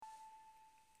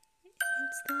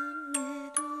the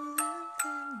middle of the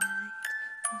night.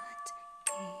 What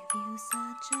gave you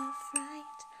such a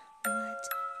fright? What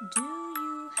do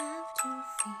you have to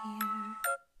fear?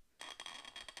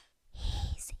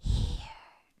 He's here.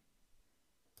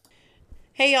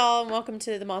 Hey y'all, and welcome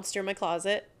to The Monster in My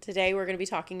Closet. Today we're going to be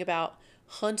talking about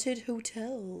haunted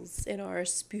hotels in our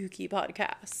spooky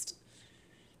podcast.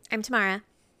 I'm Tamara.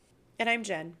 And I'm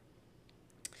Jen.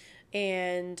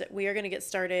 And we are going to get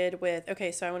started with,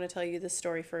 so I want to tell you this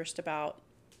story first about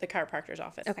the chiropractor's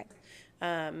office. Okay.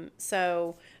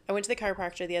 So I went to the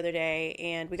chiropractor the other day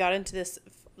and we got into this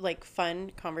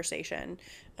fun conversation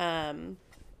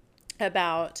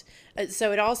about,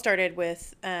 so it all started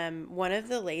with one of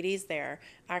the ladies there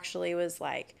actually was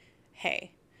like,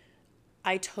 hey,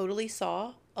 I totally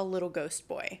saw a little ghost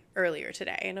boy earlier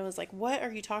today. And I was like, what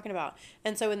are you talking about?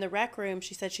 And so in the rec room,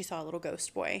 she said she saw a little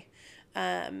ghost boy.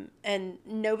 And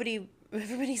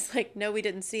everybody's like, no, we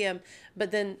didn't see him.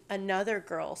 But then another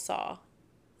girl saw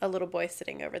a little boy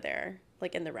sitting over there,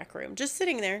 like in the rec room, just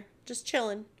sitting there, just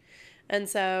chilling. And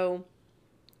so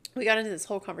we got into this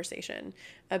whole conversation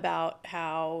about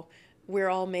how we're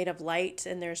all made of light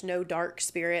and there's no dark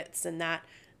spirits. And that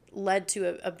led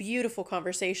to a beautiful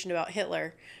conversation about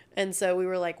Hitler. And so we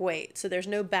were like, wait, so there's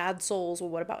no bad souls. Well,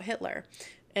 what about Hitler?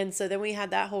 And so then we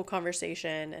had that whole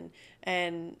conversation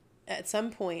and at some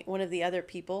point, one of the other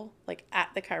people, like at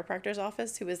the chiropractor's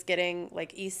office who was getting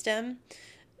like E-stim,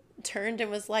 turned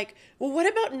and was like, well, what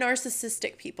about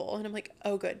narcissistic people? And I'm like,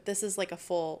 oh, good. This is like a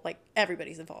full, like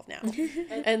everybody's involved now.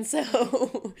 And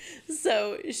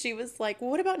so she was like,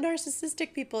 well, what about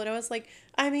narcissistic people? And I was like,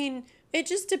 I mean, it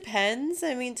just depends.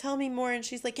 I mean, tell me more. And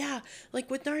she's like, yeah, like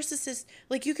with narcissists,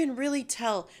 like you can really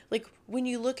tell, like when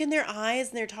you look in their eyes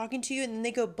and they're talking to you and then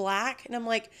they go black. And I'm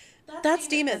like, that's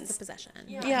demons. That's a possession.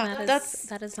 Yeah,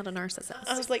 that is not a narcissist.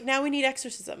 I was like, now we need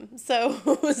exorcism. So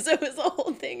it was the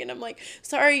whole thing. And I'm like,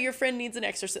 sorry, your friend needs an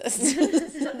exorcist.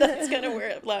 So that's kind of where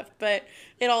it left. But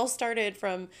it all started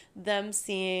from them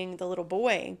seeing the little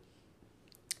boy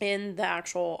in the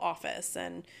actual office.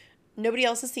 And nobody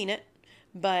else has seen it.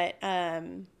 But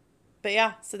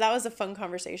yeah, so that was a fun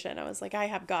conversation. I was like, I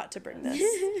have got to bring this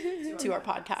to our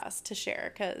podcast to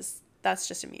share because that's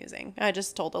just amusing. I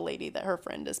just told a lady that her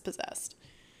friend is possessed.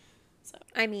 So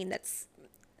I mean, that's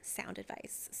sound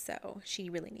advice. So she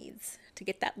really needs to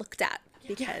get that looked at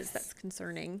because that's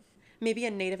concerning. Maybe a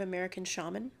Native American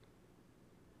shaman.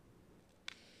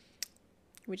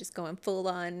 We're just going full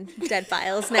on dead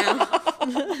files now.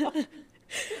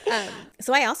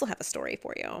 So I also have a story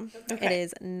for you. Okay. It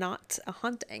is not a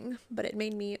haunting, but it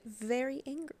made me very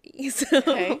angry.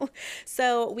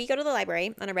 So we go to the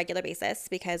library on a regular basis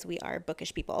because we are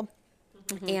bookish people.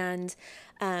 Mm-hmm.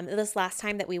 And this last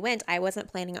time that we went, I wasn't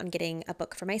planning on getting a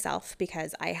book for myself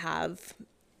because I have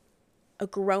a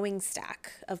growing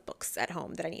stack of books at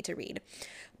home that I need to read.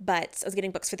 But I was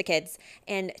getting books for the kids,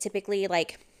 and typically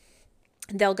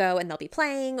they'll go and they'll be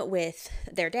playing with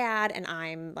their dad and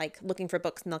I'm like looking for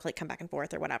books and they'll like come back and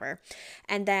forth or whatever.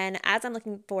 And then as I'm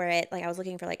looking for it, like I was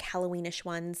looking for like Halloweenish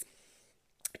ones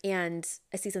and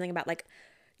I see something about like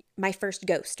My First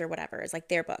Ghost or whatever is like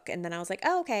their book. And then I was like,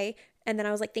 oh, okay. And then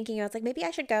I was like thinking, I was like, maybe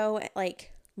I should go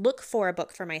like look for a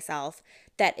book for myself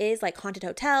that is like haunted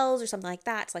hotels or something like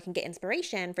that so I can get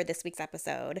inspiration for this week's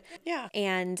episode. Yeah.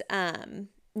 And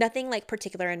nothing like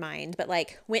particular in mind, but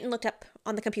like went and looked up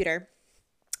on the computer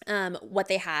what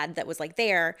they had that was like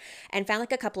there and found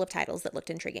like a couple of titles that looked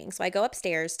intriguing. So I go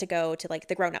upstairs to go to like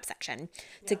the grown-up section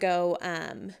to go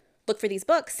look for these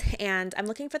books, and I'm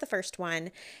looking for the first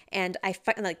one, and I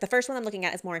find like the first one I'm looking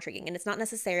at is more intriguing, and it's not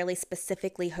necessarily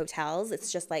specifically hotels.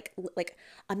 It's just like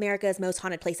America's Most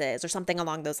Haunted Places or something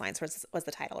along those lines was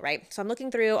the title, right? So I'm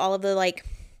looking through all of the like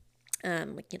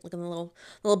look in the little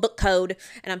book code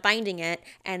and I'm finding it,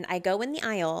 and I go in the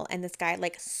aisle and this guy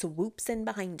like swoops in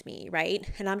behind me, right?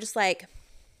 And I'm just like,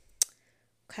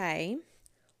 okay,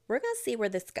 we're going to see where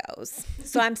this goes.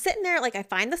 So I'm sitting there, like I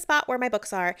find the spot where my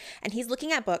books are, and he's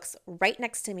looking at books right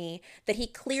next to me that he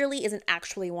clearly isn't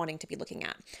actually wanting to be looking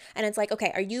at. And it's like,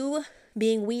 okay, are you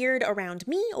being weird around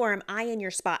me, or am I in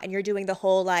your spot? And you're doing the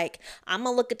whole like, I'm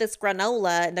going to look at this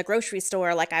granola in the grocery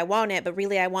store like I want it, but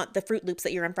really I want the Fruit Loops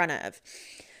that you're in front of.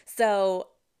 So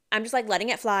I'm just like letting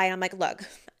it fly. And I'm like, look,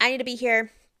 I need to be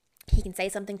here. He can say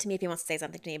something to me if he wants to say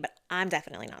something to me, but I'm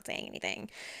definitely not saying anything.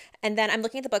 And then I'm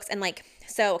looking at the books and like,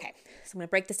 so I'm going to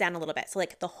break this down a little bit. So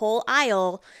like the whole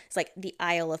aisle is like the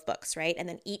aisle of books, right? And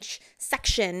then each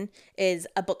section is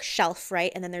a bookshelf,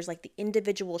 right? And then there's like the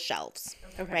individual shelves,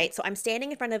 right? So I'm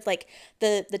standing in front of like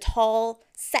the tall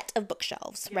set of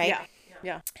bookshelves, right?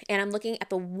 Yeah. And I'm looking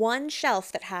at the one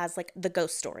shelf that has like the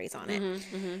ghost stories on it.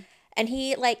 And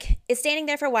he like is standing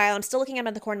there for a while. I'm still looking at him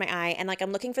at the corner of my eye, and like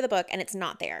I'm looking for the book, and it's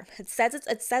not there. It says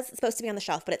it's supposed to be on the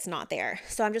shelf, but it's not there.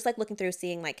 So I'm just like looking through,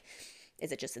 seeing like,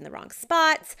 is it just in the wrong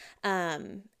spot?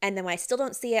 And then when I still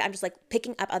don't see it, I'm just like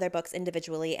picking up other books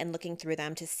individually and looking through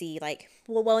them to see like,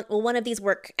 well, one of these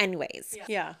work anyways.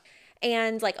 Yeah.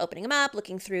 And like opening them up,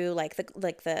 looking through like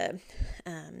the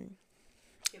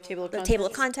table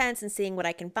of contents and seeing what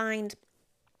I can find.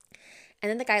 And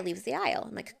then the guy leaves the aisle.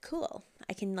 I'm like, cool.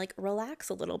 I can like relax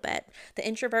a little bit. The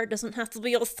introvert doesn't have to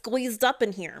be all squeezed up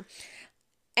in here.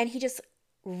 And he just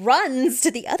runs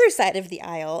to the other side of the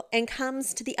aisle and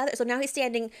comes to the other. So now he's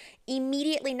standing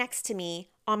immediately next to me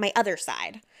on my other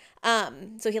side.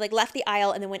 So he like left the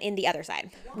aisle and then went in the other side,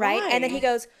 right? And then he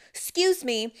goes, excuse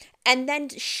me, and then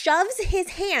shoves his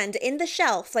hand in the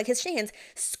shelf, like his hands,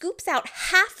 scoops out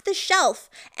half the shelf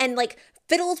and like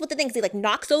fiddles with the things. He like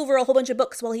knocks over a whole bunch of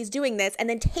books while he's doing this and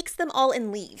then takes them all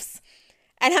and leaves.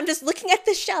 And I'm just looking at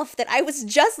the shelf that I was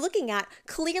just looking at,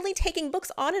 clearly taking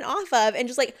books on and off of, and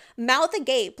just like mouth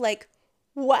agape, like,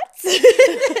 what?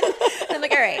 And I'm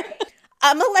like, all right,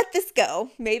 I'm going to let this go.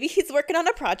 Maybe he's working on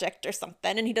a project or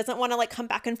something, and he doesn't want to like come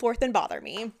back and forth and bother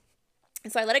me.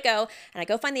 And so I let it go, and I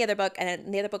go find the other book,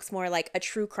 and the other book's more like a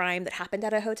true crime that happened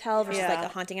at a hotel versus like a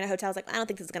haunting in a hotel. I was like, I don't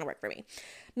think this is going to work for me.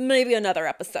 Maybe another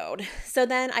episode. So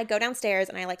then I go downstairs,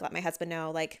 and I like let my husband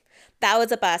know, like, that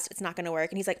was a bust. It's not going to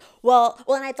work. And he's like, well,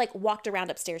 and I'd like walked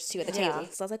around upstairs too at the table.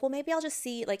 So I was like, well, maybe I'll just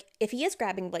see, like, if he is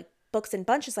grabbing like books in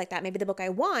bunches like that, maybe the book I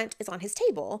want is on his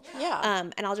table. Yeah.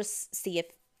 And I'll just see if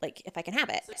I can have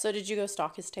it. So did you go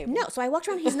stalk his table? No. So I walked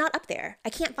around. He's not up there. I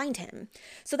can't find him.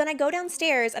 So then I go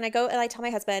downstairs and I tell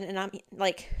my husband, and I'm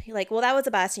like, well, that was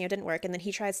a bust, didn't work. And then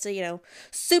he tries to,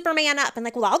 Superman up and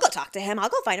like, well, I'll go talk to him. I'll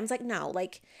go find him. It's like, no,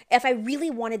 like if I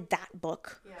really wanted that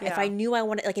book, if I knew I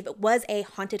wanted, like if it was a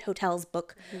haunted hotels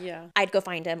book, I'd go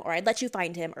find him, or I'd let you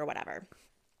find him or whatever.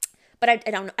 But I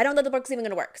don't know the book's even going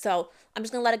to work. So I'm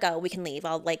just going to let it go. We can leave.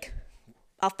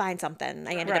 I'll find something.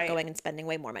 I ended up going and spending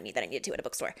way more money than I needed to at a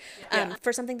bookstore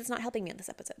for something that's not helping me in this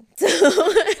episode.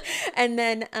 So, and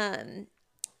then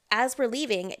as we're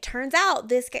leaving, it turns out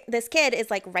this kid is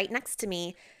like right next to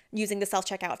me using the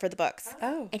self-checkout for the books.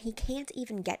 Oh. And he can't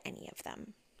even get any of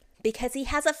them because he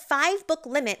has a 5-book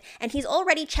limit and he's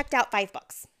already checked out 5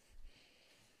 books.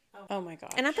 Oh my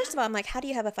gosh. And first of all, I'm like, how do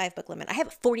you have a 5-book limit? I have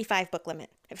a 45-book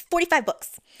limit. I have 45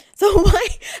 books. So why?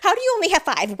 How do you only have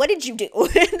 5? What did you do?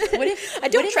 I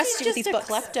don't trust you with these books.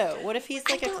 Klepto? What if he's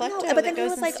like a klepto? But then he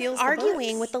was like steals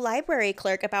arguing with the library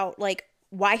clerk about like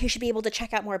why he should be able to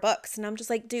check out more books. And I'm just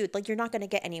like, dude, like you're not going to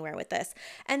get anywhere with this.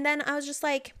 And then I was just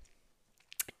like,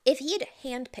 if he had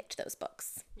handpicked those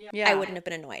books, I wouldn't have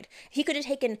been annoyed. He could have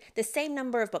taken the same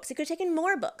number of books. He could have taken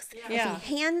more books. If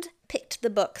he handpicked the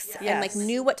books and like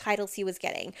knew what titles he was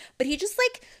getting. But he just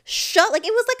like like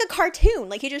it was like a cartoon.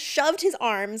 Like he just shoved his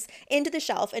arms into the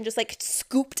shelf and just like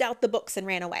scooped out the books and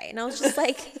ran away. And I was just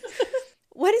like,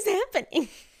 what is happening?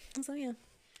 So yeah,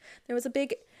 there was a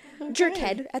big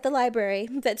jerkhead at the library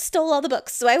that stole all the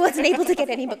books. So I wasn't able to get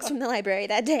any books from the library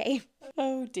that day.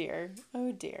 Oh dear.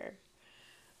 Oh dear.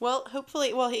 Well,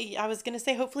 hopefully, I was going to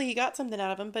say hopefully he got something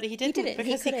out of them, but he didn't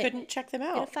because he couldn't check them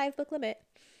out. He had a 5-book limit.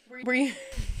 Were you?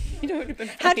 You know, it would have been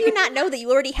funny. How do you not know that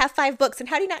you already have 5 books? And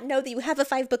how do you not know that you have a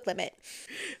 5-book limit?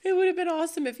 It would have been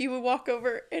awesome if you would walk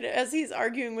over and as he's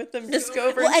arguing with them, just go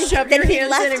over and shove your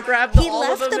hands in and grab all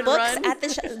of them and run. He left the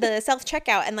books at the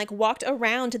self-checkout and like walked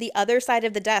around to the other side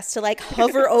of the desk to like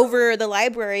hover over the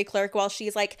library clerk while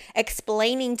she's like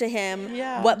explaining to him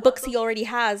what books he already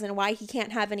has and why he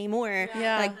can't have any more.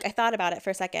 Yeah. Like I thought about it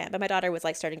for a second, but my daughter was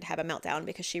like starting to have a meltdown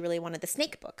because she really wanted the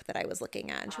snake book that I was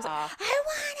looking at. And she was like, I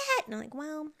want it. And I'm like,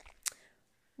 well,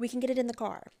 we can get it in the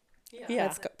car. Yeah.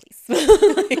 Let's go, please.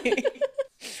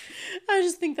 I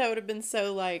just think that would have been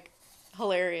so like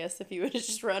hilarious if you would have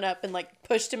just run up and like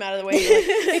pushed him out of the way,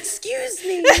 like, excuse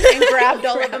me, and grabbed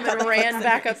all of them and ran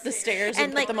back up the stairs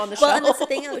and like, put them on the shelf. And that's the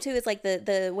thing too is like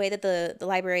the way that the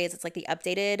library is, it's like the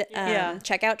updated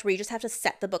checkout where you just have to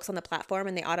set the books on the platform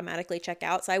and they automatically check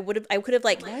out. So I could have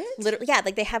like literally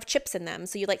like they have chips in them,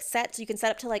 so you like you can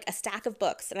set up to like a stack of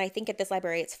books, and I think at this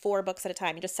library it's 4 books at a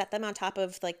time. You just set them on top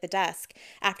of like the desk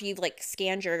after you've like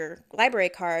scanned your library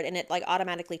card, and it like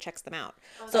automatically checks them out.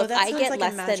 So if I get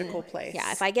less than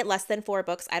if I get less than 4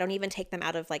 books, I don't even take them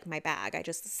out of like my bag. I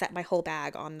just set my whole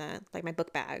bag on the like my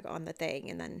book bag on the thing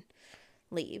and then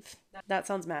leave. That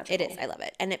sounds magical. It is. I love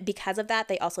it. And because of that,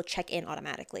 they also check in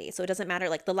automatically. So it doesn't matter,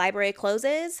 like the library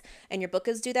closes and your book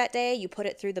is due that day, you put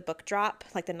it through the book drop,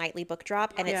 like the nightly book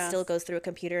drop, and it still goes through a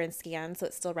computer and scans, so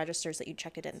it still registers that you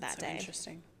checked it in that day.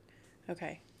 Interesting.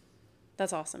 Okay.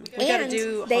 That's awesome. We got to And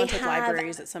do they haunted have-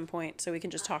 libraries at some point so we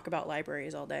can just talk about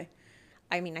libraries all day.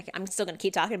 I mean, I'm still going to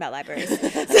keep talking about libraries.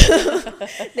 So,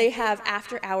 they have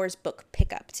after hours book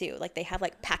pickup too. Like they have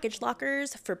like package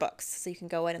lockers for books. So you can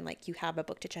go in and like you have a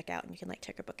book to check out and you can like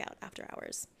check your book out after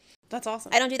hours. That's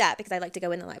awesome. I don't do that because I like to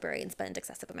go in the library and spend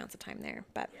excessive amounts of time there.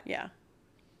 But Yeah.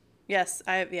 Yes,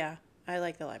 I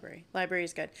like the library. Library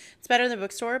is good. It's better than the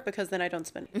bookstore because then I don't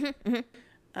spend.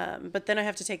 But then I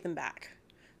have to take them back.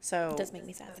 So it does make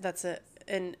me sad. That's it.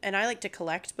 And I like to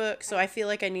collect books, so I feel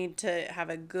like I need to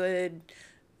have a good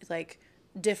like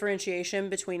differentiation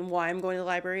between why I'm going to the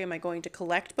library. Am I going to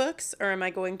collect books or am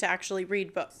I going to actually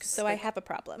read books? So I have a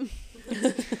problem.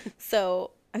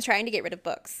 So I'm trying to get rid of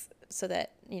books so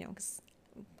that, you know, 'cause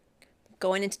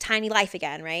going into tiny life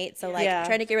again, right? So like I'm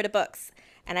trying to get rid of books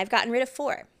and I've gotten rid of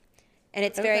 4. And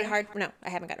it's very hard. No, I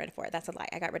haven't gotten rid of 4. That's a lie.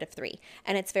 I got rid of 3.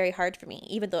 And it's very hard for me,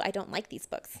 even though I don't like these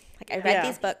books. Like I read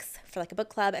these books for like a book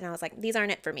club and I was like, these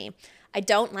aren't it for me. I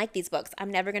don't like these books. I'm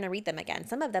never going to read them again.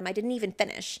 Some of them I didn't even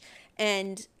finish.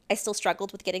 And I still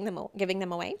struggled with giving them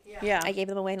away. Yeah. I gave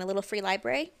them away in a little free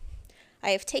library.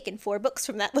 I have taken 4 books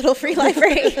from that little free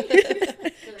library.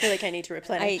 I feel like I need to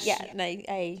replenish.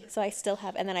 So I still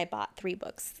have, and then I bought 3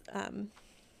 books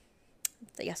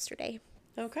yesterday.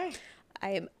 Okay. I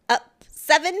am up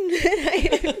 7,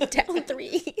 I am down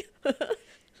 3.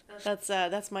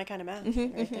 That's my kind of math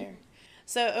right there.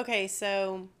 So okay,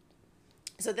 so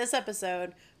this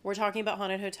episode we're talking about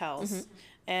haunted hotels,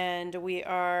 and we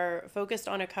are focused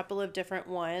on a couple of different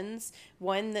ones.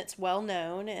 One that's well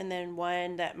known, and then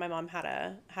one that my mom had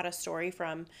a story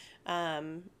from,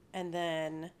 and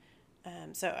then.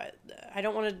 So I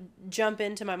don't want to jump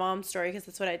into my mom's story because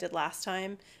that's what I did last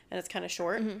time and it's kind of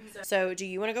short. So do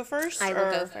you want to go first? I will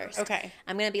go first. Okay.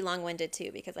 I'm going to be long-winded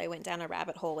too because I went down a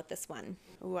rabbit hole with this one.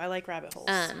 Ooh, I like rabbit holes.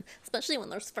 Especially when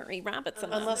there's furry rabbits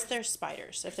in them. Unless there's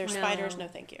spiders. If there's spiders, no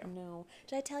thank you. No.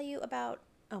 Did I tell you about,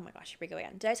 oh my gosh, here we go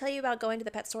again. Did I tell you about going to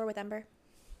the pet store with Ember?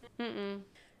 Mm-mm.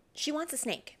 She wants a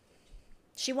snake.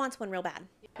 She wants one real bad.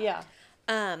 Yeah.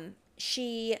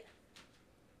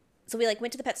 So we like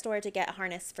went to the pet store to get a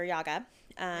harness for Yaga.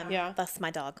 Yeah. That's my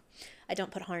dog. I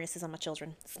don't put harnesses on my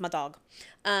children. It's my dog.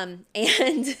 Although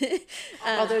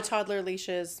toddler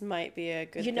leashes might be a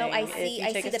good thing. I see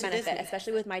the benefit, Disney.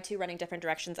 especially with my 2 running different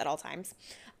directions at all times.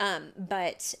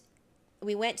 But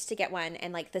we went to get one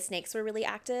and like the snakes were really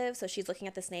active. So she's looking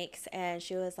at the snakes and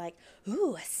she was like,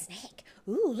 ooh, a snake.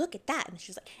 Ooh, look at that. And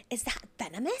she was like, is that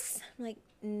venomous? I'm like,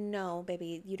 no,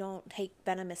 baby, you don't take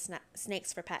venomous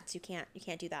snakes for pets. You can't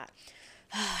do that.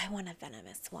 Oh, I want a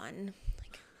venomous one.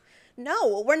 Like,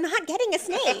 no, we're not getting a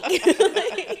snake.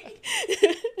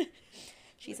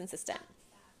 She's insistent.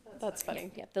 That's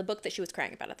funny. Yeah, the book that she was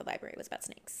crying about at the library was about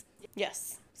snakes.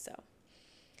 Yes. So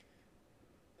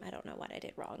I don't know what I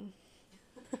did wrong.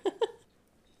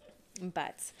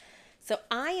 But so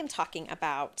I am talking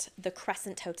about the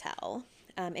Crescent Hotel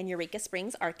in Eureka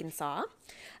Springs, Arkansas.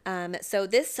 So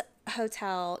this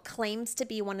hotel claims to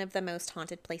be one of the most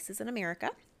haunted places in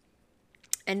America.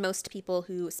 And most people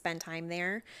who spend time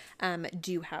there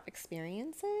do have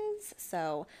experiences.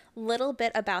 So a little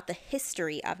bit about the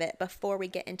history of it before we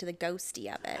get into the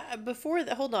ghosty of it.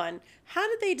 Hold on. How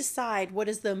did they decide what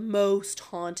is the most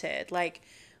haunted? Like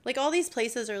all these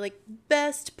places are like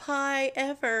best pie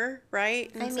ever, right?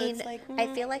 And I mean, it's like,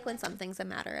 I feel like when something's a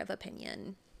matter of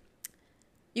opinion,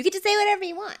 you get to say whatever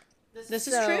you want. This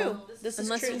is true. This is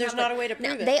true. There's not a way to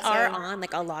prove it. They are on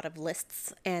like a lot of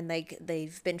lists and like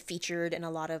they've been featured in a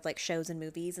lot of like shows and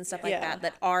movies and stuff like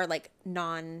that are like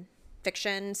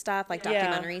non-fiction stuff, like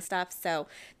documentary stuff. So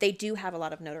they do have a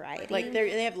lot of notoriety. Like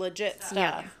they have legit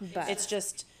stuff. Yeah, but it's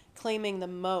just claiming the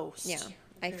most. Yeah.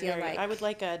 I feel like I would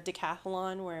like a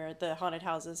decathlon where the haunted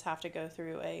houses have to go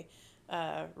through a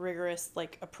rigorous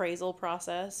like appraisal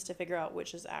process to figure out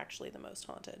which is actually the most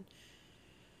haunted.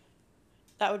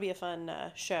 That would be a fun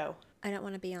show. I don't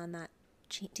want to be on that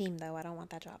team though. I don't want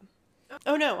that job.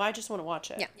 Oh no, I just want to watch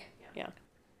it. Yeah.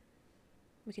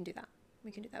 We can do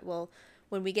that. Well,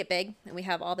 when we get big and we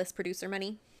have all this producer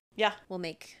money, we'll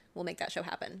make that show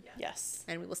happen. Yes.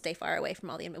 And we will stay far away from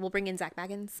all the. We'll bring in Zach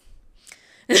Baggins.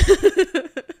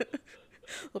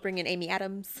 We'll bring in Amy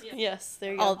Adams. Yes,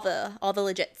 there you go. All the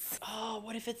legits. Oh,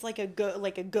 what if it's like a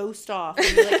ghost off and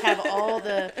you like have all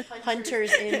the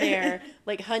hunters in there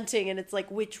like hunting and it's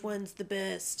like which one's the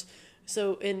best?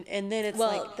 So and then it's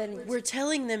then we're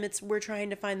telling them we're trying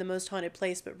to find the most haunted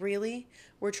place, but really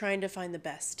we're trying to find the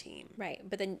best team. Right,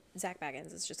 but then Zach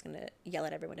Baggins is just gonna yell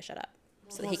at everyone to shut up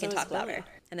so that he can talk louder,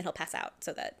 and then he'll pass out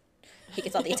so that he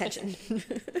gets all the attention.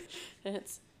 And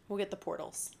we'll get the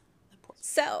portals.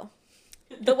 So,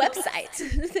 the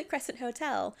website, the Crescent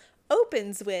Hotel,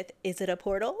 opens with, "Is it a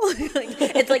portal?" Like,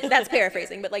 it's like, that's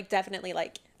paraphrasing, but like definitely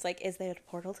like, it's like, is there a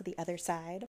portal to the other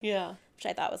side? Yeah. Which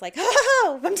I thought was like,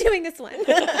 oh, I'm doing this one.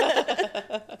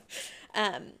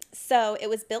 So it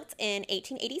was built in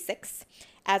 1886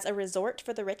 as a resort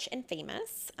for the rich and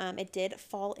famous. It did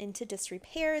fall into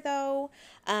disrepair though.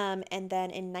 And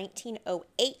then in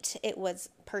 1908, it was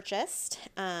purchased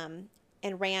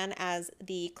and ran as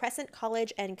the Crescent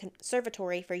College and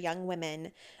Conservatory for Young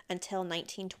Women until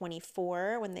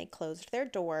 1924 when they closed their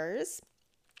doors.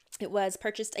 It was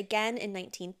purchased again in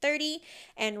 1930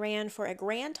 and ran for a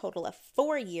grand total of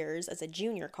 4 years as a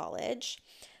junior college.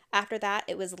 After that,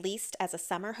 it was leased as a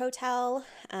summer hotel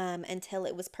until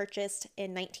it was purchased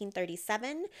in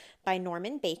 1937 by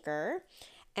Norman Baker.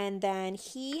 And then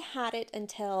he had it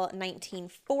until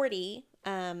 1940.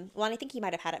 Well, and I think he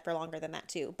might have had it for longer than that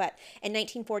too. But in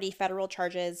 1940, federal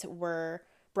charges were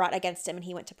brought against him and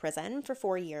he went to prison for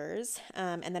 4 years.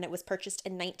 And then it was purchased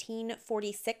in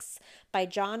 1946 by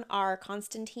John R.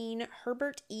 Constantine,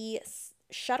 Herbert E.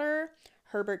 Shutter,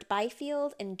 Herbert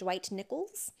Byfield, and Dwight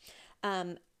Nichols.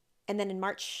 And then in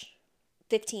March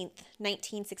 15th,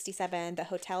 1967, the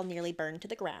hotel nearly burned to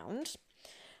the ground.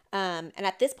 And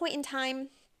at this point in time,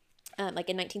 like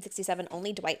in 1967,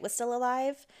 only Dwight was still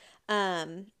alive.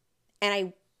 And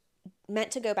I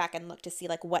meant to go back and look to see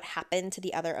like what happened to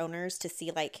the other owners, to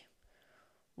see like,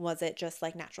 was it just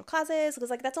like natural causes? Because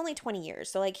like that's only 20 years.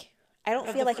 So like, I don't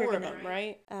feel like you're gonna,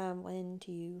 right? 1,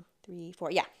 2, 3,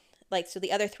 4. Yeah. Like, so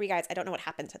the other 3 guys, I don't know what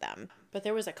happened to them. But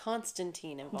there was a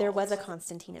Constantine involved. There was a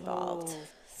Constantine involved. Oh,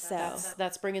 so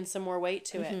that's bringing some more weight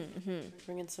to it.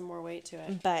 Bringing some more weight to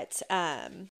it. But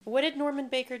what did Norman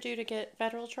Baker do to get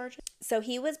federal charges? So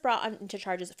he was brought into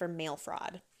charges for mail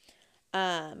fraud,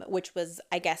 which was,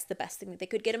 I guess, the best thing that they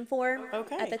could get him for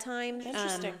at the time.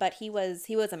 Interesting. But he was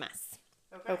a mess.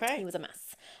 Okay. He was a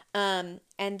mess. And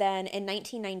then in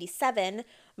 1997,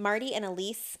 Marty and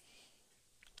Elise,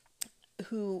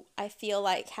 who I feel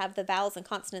like have the vowels and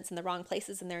consonants in the wrong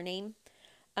places in their name,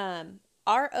 Roenikk.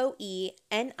 Roenikk.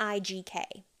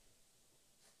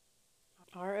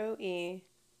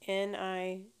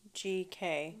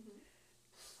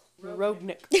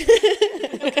 Roenikk.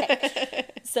 Okay.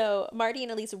 So Marty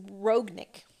and Elise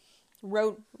Roenikk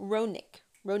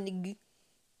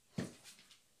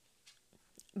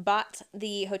bought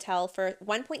the hotel for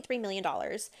 $1.3 million.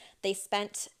 They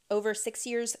spent over 6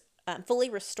 years fully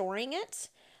restoring it.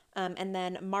 And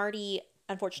then Marty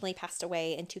unfortunately passed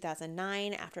away in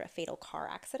 2009 after a fatal car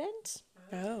accident.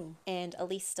 Oh. And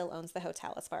Elise still owns the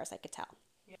hotel as far as I could tell.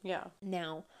 Yeah.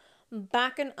 Now,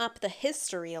 backing up the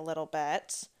history a little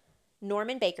bit,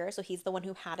 Norman Baker, so he's the one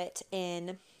who had it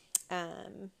in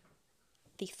the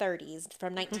 30s,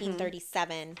 from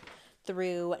 1937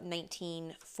 through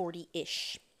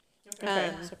 1940-ish.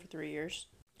 Okay, so for 3 years.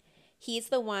 He's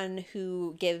the one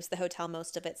who gives the hotel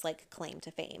most of its like claim to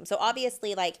fame. So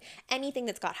obviously like anything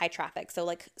that's got high traffic, so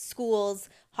like schools,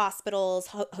 hospitals,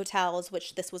 hotels,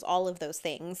 which this was all of those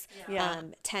things,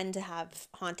 tend to have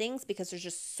hauntings because there's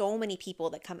just so many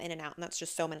people that come in and out, and that's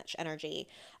just so much energy.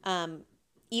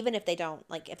 Even if they don't,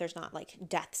 like, if there's not like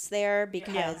deaths there,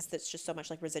 because that's just so much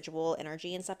like residual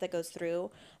energy and stuff that goes through.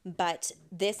 But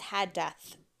this had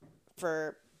death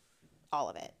for all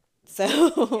of it.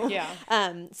 So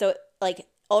so like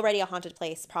already a haunted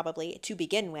place probably to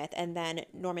begin with, and then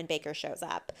Norman Baker shows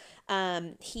up.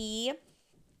 He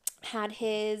had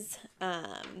his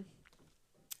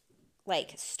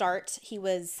like start. He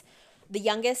was the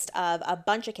youngest of a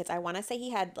bunch of kids. I want to say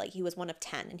he was one of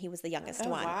 10, and he was the youngest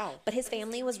one. Wow. But his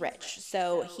family was rich,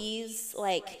 so he's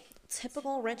like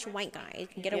typical rich white guy. He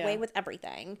can get away with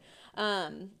everything.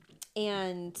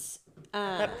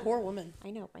 That poor woman. I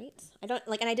know, right? I don't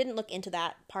like, and I didn't look into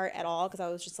that part at all because I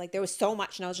was just like, there was so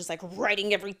much, and I was just like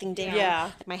writing everything down.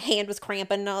 Yeah. My hand was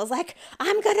cramping, and I was like,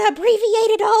 I'm gonna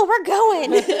abbreviate it all. We're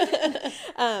going.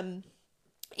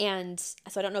 And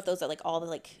so I don't know if those are like all the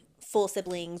like full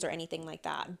siblings or anything like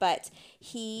that, but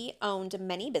he owned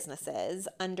many businesses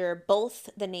under both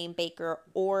the name Baker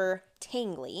or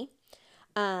Tangley.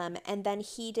 And then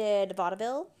he did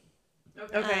vaudeville.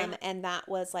 Okay. And that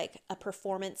was like a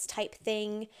performance type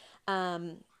thing.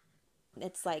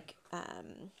 It's like,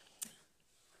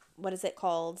 what is it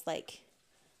called? Like,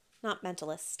 not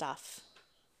Mentalist stuff.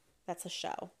 That's a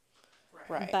show.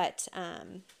 Right. But,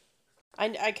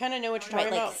 I kind of know what you're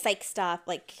talking like about. psych stuff,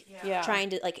 like trying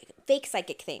to like fake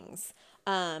psychic things.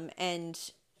 And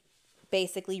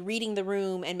basically reading the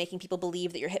room and making people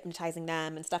believe that you're hypnotizing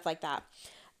them and stuff like that.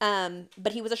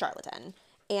 But he was a charlatan.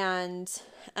 And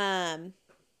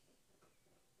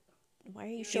Why are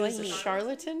you He showing was a me?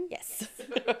 charlatan? Yes.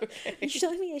 Okay. You're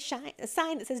showing me a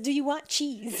sign that says, "Do you want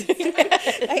cheese?"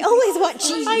 I always want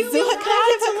cheese. I feel What bad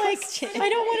kind of a to question? I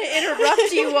don't want to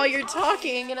interrupt you while you're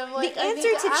talking, and I'm like, The I need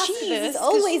answer to ask cheese this is 'cause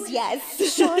always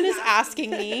yes. Sean is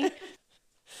asking me.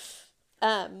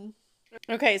 Um,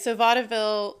 Okay, so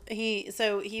vaudeville. He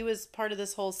was part of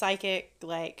this whole psychic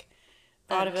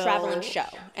vaudeville traveling show,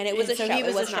 and it was a so show. he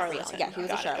was It was a not real. charlatan. Yeah, he was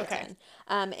Got a it, okay. charlatan.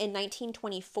 In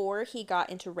 1924, he got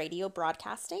into radio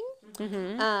broadcasting,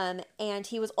 and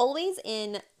he was always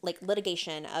in like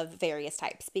litigation of various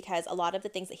types because a lot of the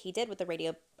things that he did with the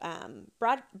radio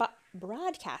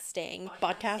broadcasting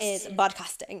Podcasts?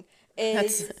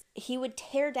 is he would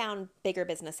tear down bigger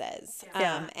businesses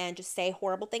Yeah. and just say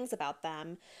horrible things about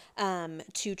them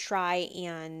to try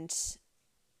and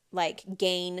like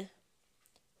gain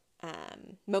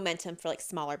momentum for like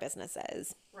smaller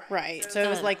businesses. Right. So it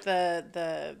was like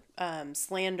the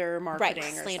slander marketing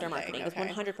Right, or slander something. marketing was Okay.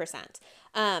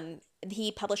 100%.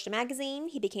 He published a magazine.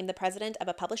 He became the president of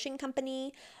a publishing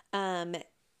company.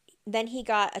 Then he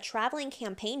got a traveling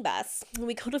campaign bus.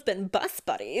 We could have been bus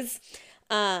buddies.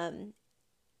 And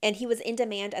he was in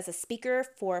demand as a speaker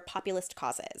for populist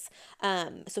causes.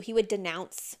 So he would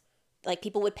denounce, like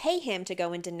people would pay him to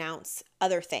go and denounce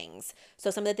other things. So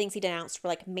some of the things he denounced were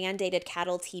like mandated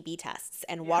cattle TB tests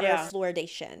and water Yeah.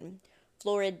 fluoridation.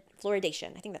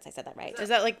 Fluoridation. I think I said that right. Is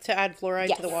that like to add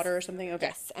fluoride to the Yes. water or something? Okay.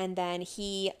 Yes. And then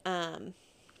he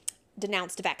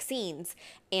denounced vaccines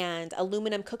and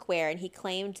aluminum cookware, and he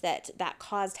claimed that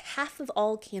caused half of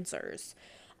all cancers.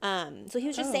 So he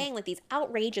was just saying like these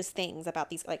outrageous things about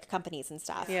these like companies and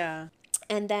stuff. Yeah.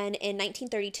 And then in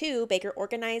 1932, Baker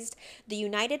organized the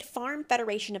United Farm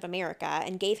Federation of America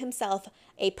and gave himself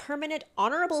a permanent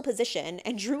honorable position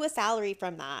and drew a salary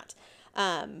from that,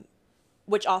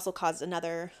 which also caused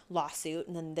another lawsuit.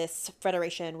 And then this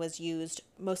federation was used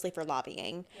mostly for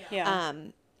lobbying. Yeah.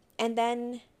 And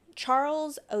then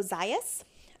Charles Ozias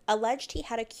alleged he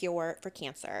had a cure for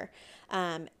cancer,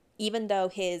 even though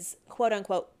his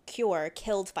quote-unquote cure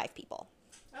killed 5 people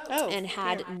and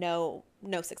had no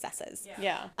successes.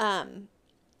 Yeah.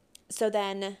 So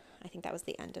then I think that was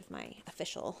the end of my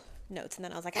official notes. And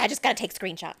then I was like, I just got to take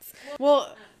screenshots.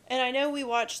 Well, and I know we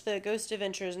watched the Ghost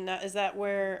Adventures, and is that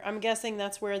where, I'm guessing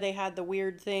that's where they had the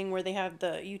weird thing where they have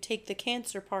you take the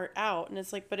cancer part out, and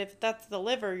it's like, but if that's the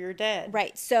liver, you're dead.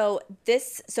 Right. So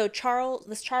this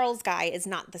Charles guy is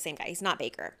not the same guy. He's not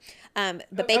Baker.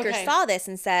 But Baker Okay. saw this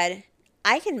and said,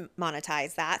 I can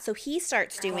monetize that. So he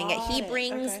starts doing it. He Got it.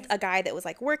 brings Okay. a guy that was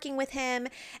like working with him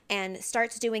and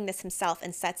starts doing this himself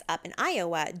and sets up in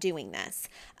Iowa doing this.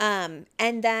 And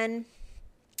then,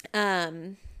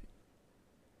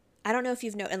 I don't know if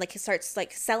you've known, and like he starts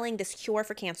like selling this cure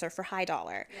for cancer for high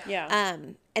dollar. Yeah.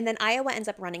 And then Iowa ends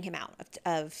up running him out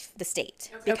of the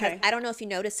state because Okay. I don't know if you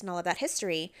noticed in all of that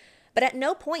history, but at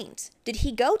no point did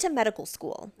he go to medical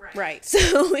school. Right.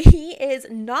 So he is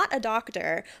not a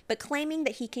doctor, but claiming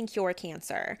that he can cure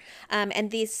cancer. And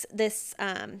this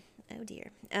thing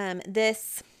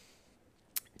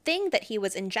that he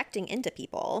was injecting into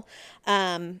people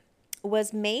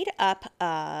was made up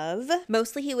of,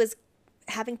 mostly he was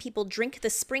having people drink the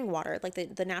spring water, like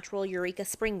the natural Eureka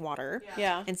spring water,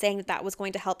 Yeah. and saying that was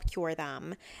going to help cure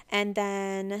them. And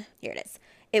then, here it is.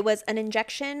 It was an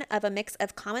injection of a mix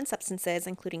of common substances,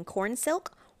 including corn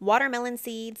silk, watermelon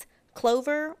seeds,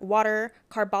 clover, water,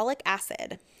 carbolic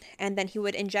acid. And then he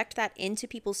would inject that into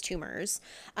people's tumors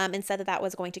and said that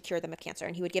was going to cure them of cancer.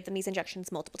 And he would give them these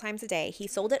injections multiple times a day. He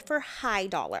sold it for high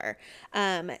dollar.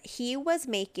 He was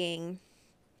making...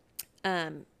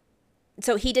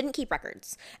 So he didn't keep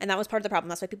records, and that was part of the problem.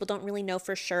 That's why people don't really know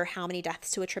for sure how many deaths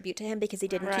to attribute to him, because he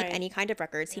didn't keep Right. any kind of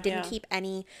records. He didn't Yeah. keep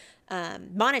any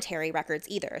monetary records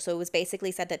either. So it was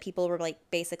basically said that people were like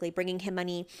basically bringing him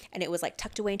money, and it was like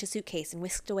tucked away into a suitcase and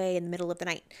whisked away in the middle of the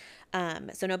night.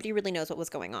 So nobody really knows what was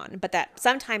going on. But that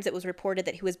sometimes it was reported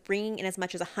that he was bringing in as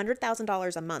much as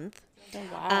 $100,000 a month, Oh,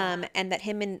 wow. and that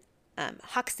him and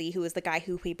Huxley, who was the guy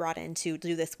who he brought in to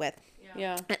do this with,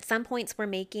 Yeah. at some points were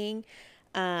making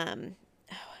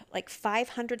like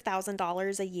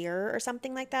 $500,000 a year or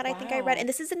something like that. I think I read, and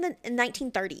this is in the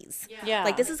 1930s. Yeah.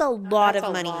 Like this is a lot That's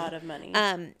of money. A lot of money.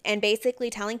 And basically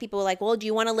telling people like, well, do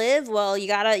you want to live? Well, you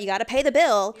gotta pay the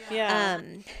bill. Yeah.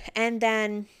 And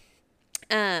then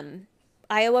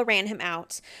Iowa ran him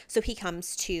out, so he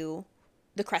comes to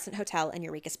the Crescent Hotel in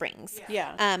Eureka Springs.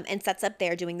 Yeah. And sets up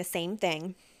there doing the same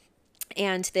thing.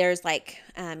 And there's like,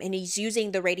 and he's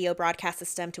using the radio broadcast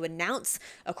system to announce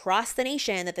across the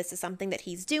nation that this is something that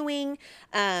he's doing,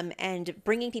 and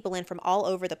bringing people in from all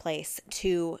over the place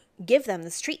to give them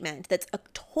this treatment that's a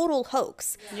total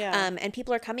hoax. Yeah. And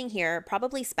people are coming here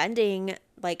probably spending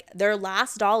like their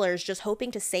last dollars just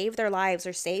hoping to save their lives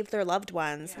or save their loved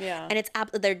ones. Yeah. And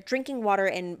they're drinking water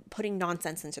and putting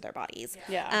nonsense into their bodies.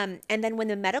 Yeah. And then when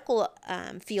the medical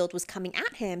field was coming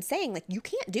at him saying like, you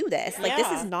can't do this, like this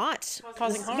is Yeah. not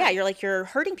Causing harm. Yeah, you're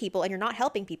hurting people and you're not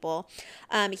helping people.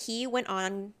 He went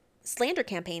on slander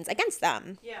campaigns against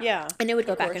them. Yeah. And it would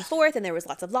go Of back course. and forth, and there was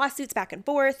lots of lawsuits back and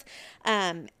forth.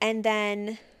 And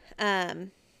then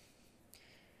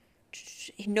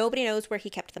nobody knows where he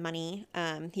kept the money.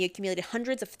 He accumulated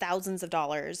hundreds of thousands of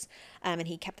dollars, and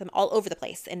he kept them all over the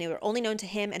place. And they were only known to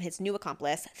him and his new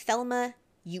accomplice, Thelma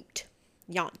Yount.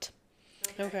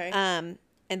 Okay. And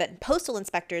but postal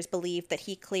inspectors believe that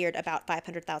he cleared about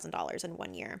 $500,000 in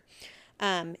 1 year.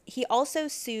 He also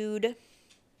sued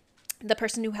the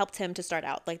person who helped him to start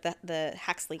out, like the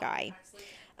Haxley guy.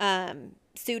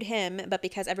 Sued him, but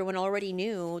because everyone already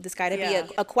knew this guy to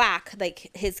be a quack,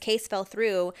 like his case fell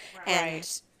through.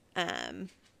 Right.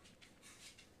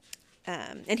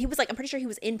 And he was like, I'm pretty sure he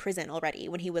was in prison already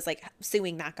when he was like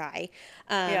suing that guy.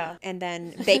 Yeah. And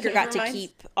then Baker got to reminds-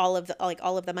 keep all of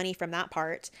the money from that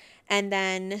part. And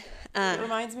then It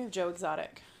reminds me of Joe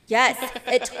Exotic. yes,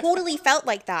 it totally felt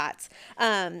like that.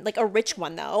 Like a rich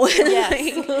one though.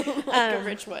 Yes. Like a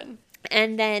rich one.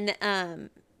 And then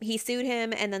he sued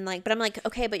him, and then like, but I'm like,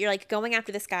 okay, but you're like going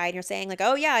after this guy and you're saying like,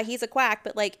 oh yeah, he's a quack,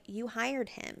 but like you hired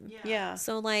him. Yeah.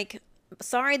 So like,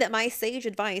 sorry that my sage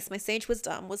advice, my sage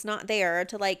wisdom was not there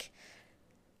to like,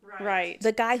 Right.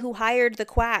 the guy who hired the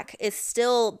quack is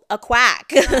still a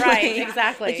quack. Right,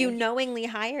 exactly. Like you knowingly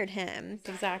hired him.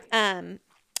 Exactly. And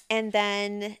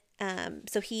then,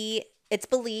 so it's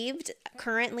believed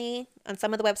currently on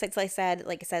some of the websites, like I said,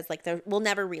 like it says, like we'll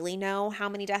never really know how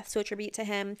many deaths to attribute to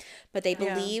him, but they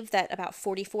believe that about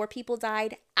 44 people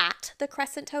died at the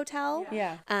Crescent Hotel.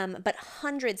 Yeah. But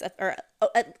hundreds of,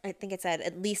 I think it said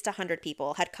at least 100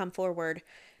 people had come forward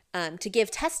to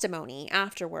give testimony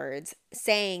afterwards,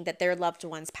 saying that their loved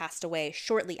ones passed away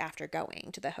shortly after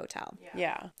going to the hotel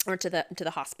Yeah. or to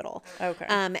the hospital. Okay.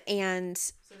 And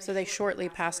So they shortly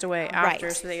passed away after,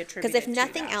 right, so they attributed because if it to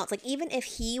nothing that. else, like even if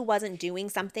he wasn't doing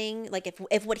something, like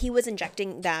if what he was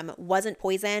injecting them wasn't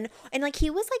poison, and like he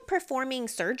was like performing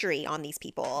surgery on these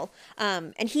people,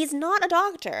 and he's not a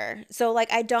doctor, so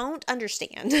like I don't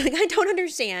understand. Like I don't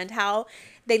understand how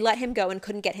they let him go and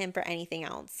couldn't get him for anything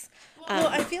else. Well,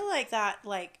 I feel like that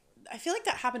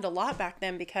happened a lot back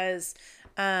then because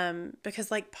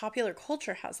like popular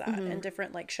culture has that and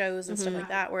different like shows and stuff like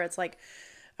that where it's like,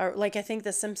 or like I think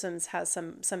The Simpsons has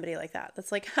somebody like that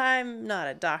that's like, I'm not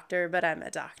a doctor, but I'm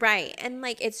a doctor. Right. And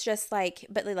like it's just like,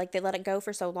 but like they let it go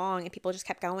for so long and people just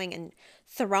kept going and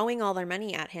throwing all their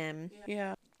money at him.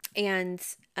 Yeah. And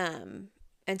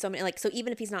so many, like, so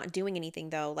even if he's not doing anything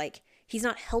though, like he's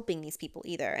not helping these people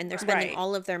either, and they're spending Right.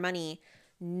 all of their money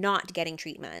not getting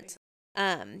treatment.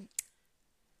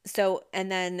 So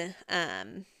and then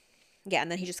and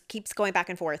then he just keeps going back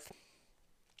and forth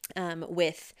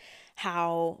with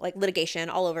how like litigation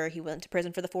all over. He went to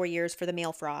prison for the 4 years for the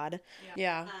mail fraud.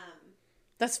 Yeah.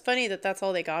 That's funny that's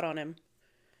all they got on him.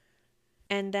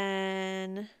 And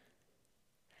then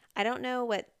I don't know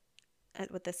what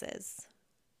this is.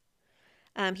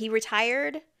 He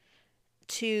retired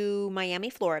to Miami,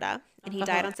 Florida, and he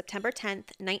died on September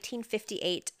 10th,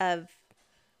 1958 of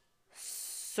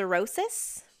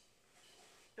cirrhosis.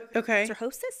 Okay.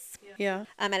 Cirrhosis? Yeah.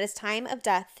 At his time of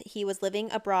death, he was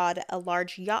living aboard a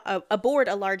large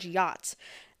yacht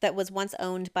that was once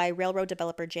owned by railroad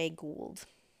developer Jay Gould.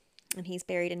 And he's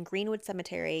buried in Greenwood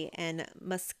Cemetery in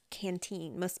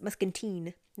Muscatine,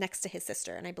 next to his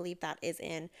sister. And I believe that is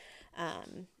in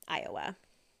Iowa.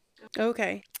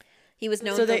 Okay. He was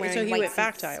known So for wearing he white went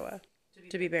back suits to Iowa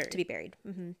to be buried. to be buried.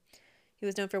 He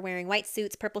was known for wearing white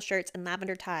suits, purple shirts, and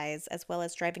lavender ties, as well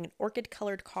as driving an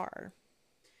orchid-colored car.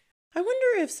 I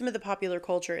wonder if some of the popular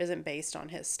culture isn't based on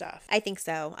his stuff. I think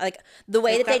so. Like the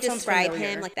way that they sounds describe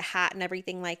familiar. him, like the hat and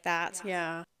everything like that,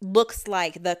 Yeah. looks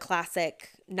like the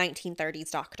classic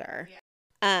 1930s doctor.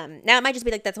 Now it might just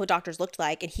be like that's what doctors looked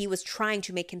like, and he was trying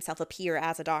to make himself appear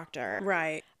as a doctor.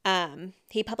 Right.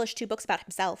 He published 2 books about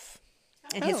himself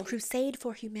and his Oh. crusade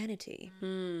for humanity.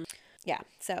 Yeah,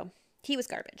 so he was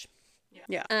garbage.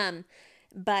 Yeah.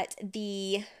 But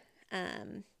the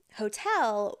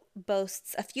hotel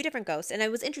boasts a few different ghosts, and it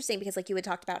was interesting because like you had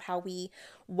talked about how we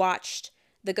watched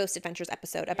the Ghost Adventures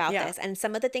episode about Yeah. this, and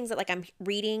some of the things that like I'm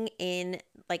reading in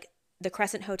like the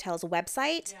Crescent Hotel's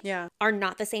website Yeah. are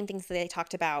not the same things that they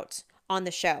talked about on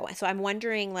the show. So I'm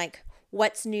wondering, like,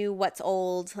 what's new, what's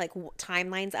old, like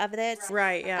timelines of this.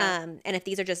 Right, yeah. And if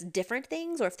these are just different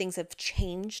things or if things have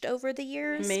changed over the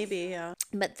years. Maybe, yeah.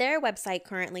 But their website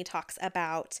currently talks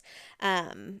about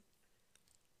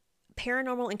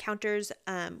paranormal encounters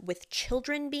with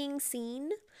children being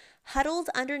seen, huddled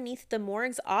underneath the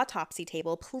morgue's autopsy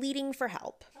table, pleading for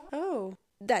help. Oh.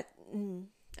 That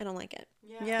I don't like it.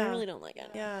 Yeah. I really don't like it.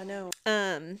 Yeah, no.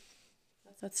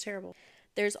 That's terrible.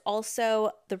 There's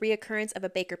also the reoccurrence of a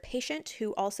Baker patient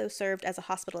who also served as a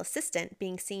hospital assistant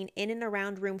being seen in and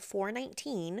around room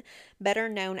 419, better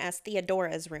known as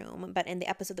Theodora's room. But in the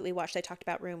episode that we watched, they talked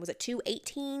about room, was it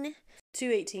 218?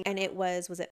 218. And it was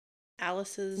it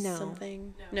Alice's No.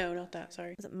 something? No, not that,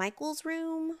 sorry. was it Michael's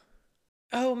room?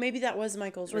 Oh, maybe that was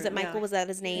Michael's room. Was it Michael? Yeah. Was that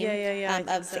his name? Yeah. I think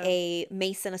Of so. a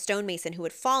mason, a stonemason who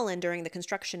had fallen during the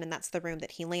construction, and that's the room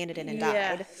that he landed in and died.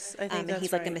 Yes, I think And that's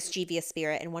he's like a right. mischievous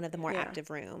spirit in one of the more Yeah. active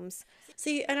rooms.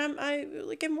 See, and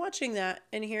I'm watching that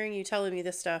and hearing you telling me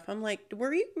this stuff. I'm like, is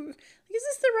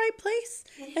this the right place?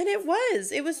 And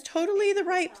it was totally the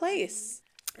right place.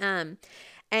 And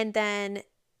then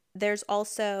there's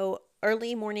also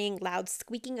early morning loud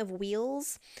squeaking of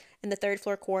wheels in the third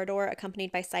floor corridor,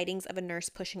 accompanied by sightings of a nurse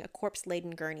pushing a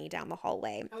corpse-laden gurney down the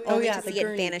hallway, only yeah, to the see it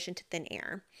gurney. vanish into thin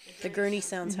air. The gurney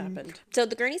sounds happened. So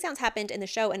the gurney sounds happened in the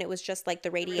show, and it was just like the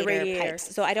radiator radiator.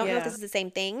 pipes. So I don't know if Yeah. this is the same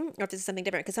thing or if this is something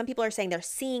different, because some people are saying they're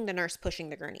seeing the nurse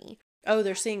pushing the gurney. Oh,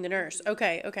 they're seeing the nurse.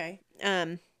 Okay.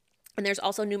 And there's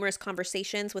also numerous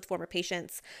conversations with former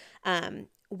patients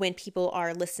when people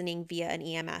are listening via an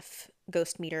EMF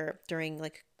ghost meter during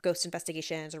like ghost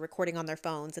investigations or recording on their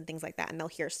phones and things like that, and they'll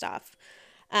hear stuff.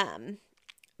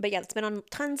 But yeah, it's been on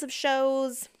tons of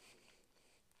shows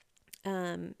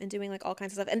and doing like all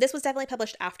kinds of stuff. And this was definitely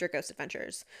published after Ghost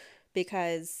Adventures,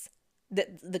 because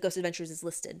the Ghost Adventures is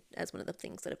listed as one of the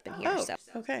things that have been here. Oh, So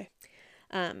okay.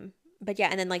 but yeah,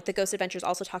 and then like the Ghost Adventures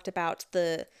also talked about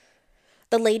the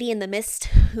lady in the mist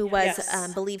who was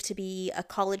Yes. believed to be a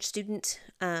college student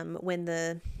when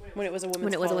When it was a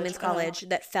women's it was a women's college. college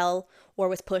that fell or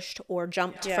was pushed or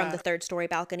jumped from Yeah. the third story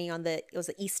balcony on it was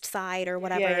the east side or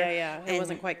whatever. Yeah. It And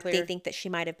wasn't quite clear. They think that she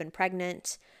might have been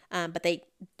pregnant, but they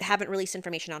haven't released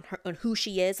information on who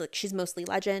she is. Like, she's mostly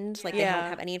legend. Like, they Yeah. don't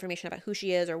have any information about who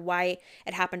she is or why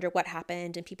it happened or what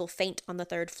happened. And people faint on the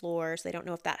third floor, so they don't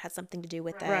know if that has something to do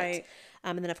with it. Right.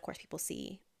 And then of course people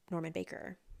see Norman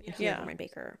Baker and hear Yeah. Norman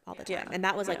Baker all the time. Yeah. And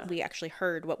that was like, Yeah. we actually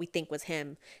heard what we think was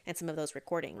him and some of those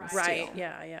recordings Right. too.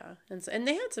 Yeah. And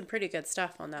they had some pretty good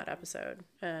stuff on that episode.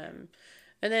 And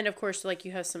then of course, like,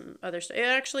 you have some other stuff. It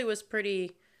actually was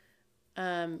pretty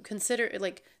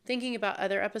like thinking about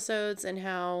other episodes and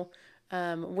how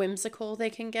whimsical they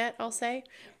can get, I'll say.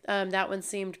 That one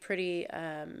seemed pretty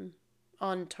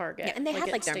on target. Yeah, and they had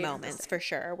it like their stayed the moments same. for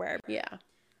sure where Yeah.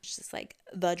 it's just like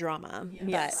the drama.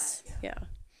 Yes. Yeah.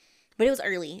 But it was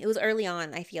early. It was early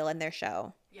on, I feel, in their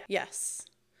show. Yes.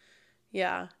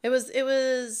 Yeah. It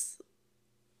was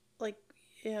like,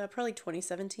 yeah, probably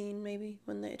 2017 maybe,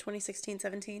 2016,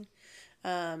 17.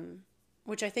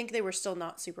 Which I think they were still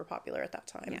not super popular at that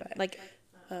time. Yeah. But, Like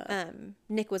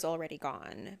Nick was already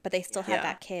gone, but they still had Yeah.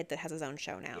 that kid that has his own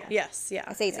show now. yes, yeah.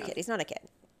 I say he's a kid. He's not a kid.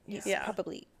 He's Yeah.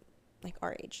 probably like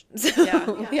our age.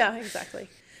 Yeah, exactly.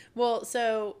 Well,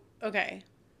 so, okay.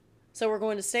 So we're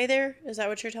going to stay there? Is that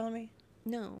what you're telling me?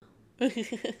 No. I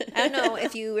don't know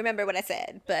if you remember what I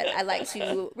said, but I like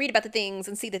to read about the things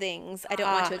and see the things. I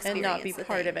don't want to experience and not be the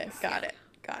part of it. things. Got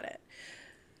it.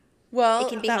 Well, It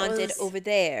can be that haunted was- over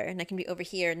there, and I can be over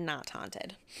here not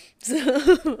haunted.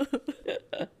 So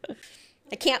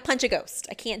I can't punch a ghost.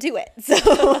 I can't do it. So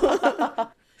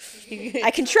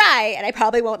I can try, and I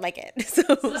probably won't like it.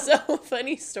 So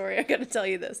funny story. I got to tell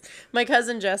you this. My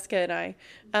cousin Jessica and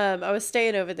I was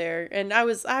staying over there, and I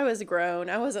was grown.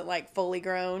 I wasn't like fully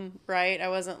grown, right? I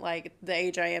wasn't like the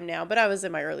age I am now, but I was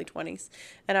in my early 20s,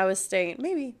 and I was staying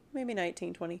maybe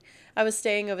 19, 20. I was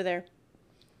staying over there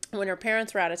when her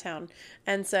parents were out of town,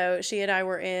 and so she and I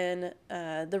were in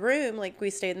the room, like we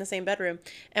stayed in the same bedroom,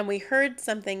 and we heard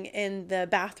something in the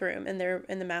bathroom, in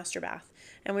the master bath,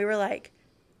 and we were like,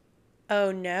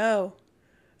 oh no,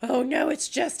 it's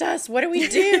just us. What do we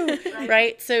do?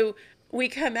 Right? So we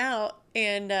come out,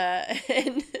 and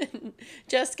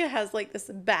Jessica has like this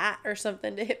bat or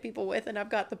something to hit people with, and I've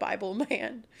got the Bible in my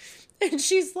hand. And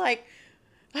she's like,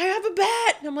 I have a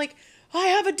bat. And I'm like, I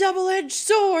have a double-edged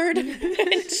sword.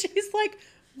 And she's like,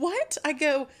 what? I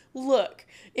go, look,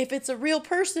 if it's a real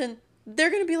person, they're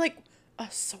going to be like, a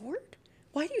sword?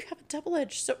 why do you have a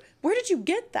double-edged sword? Where did you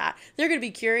get that? They're going to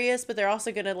be curious, but they're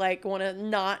also going to like want to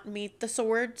not meet the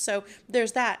sword. So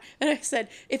there's that. And I said,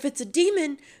 if it's a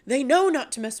demon, they know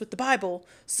not to mess with the Bible.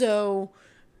 So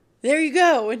there you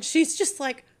go. And she's just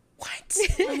like, what?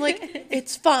 I'm like,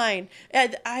 it's fine.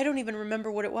 And I don't even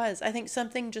remember what it was. I think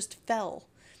something just fell,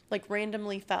 like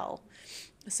randomly fell.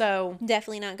 So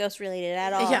Definitely not ghost related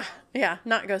at all. yeah,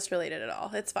 not ghost related at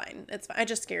all. It's fine. It's fine. I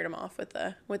just scared him off with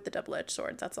the double-edged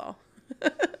sword. That's all.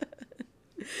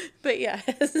 But yeah,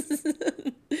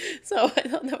 so I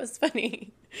thought that was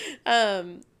funny.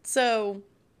 So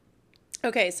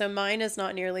okay, so mine is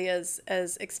not nearly as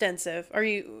extensive.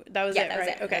 That was it,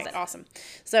 right? Okay, awesome.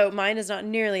 So mine is not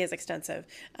nearly as extensive.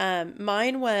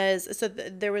 Mine was,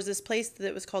 there was this place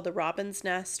that was called the Robin's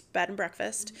Nest Bed and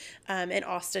Breakfast in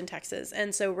Austin, Texas.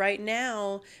 And so right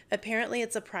now, apparently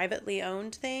it's a privately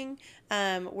owned thing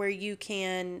where you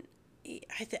can,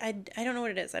 I don't know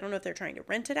what it is. I don't know if they're trying to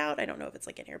rent it out. I don't know if it's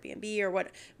like an Airbnb or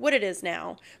what it is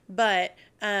now. But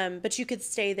you could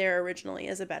stay there originally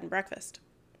as a bed and breakfast.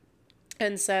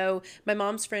 And so my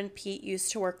mom's friend Pete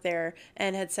used to work there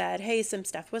and had said, hey, some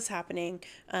stuff was happening.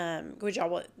 Would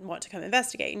y'all want to come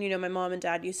investigate? And, my mom and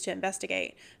dad used to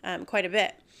investigate quite a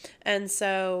bit. And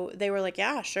so they were like,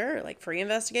 yeah, sure. Like free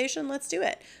investigation. Let's do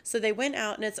it. So they went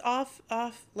out and it's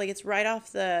it's right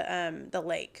off the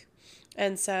lake.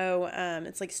 And so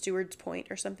it's like Stewart's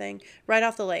Point or something, right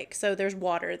off the lake. So there's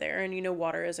water there, and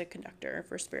water is a conductor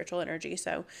for spiritual energy.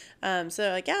 So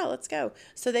they're like, yeah, let's go.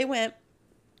 So they went.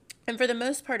 And for the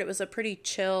most part, it was a pretty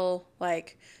chill,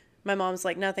 like, my mom's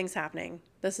like, nothing's happening.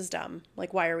 This is dumb.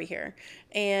 Like, why are we here?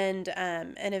 And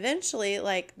eventually,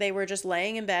 like, they were just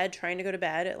laying in bed, trying to go to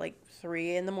bed at, like,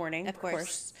 3 a.m. Of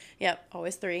course. Yep,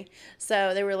 always 3.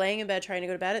 So they were laying in bed, trying to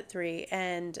go to bed at 3,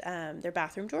 and their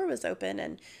bathroom door was open,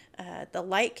 and the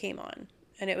light came on.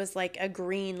 And it was, like, a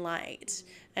green light.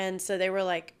 And so they were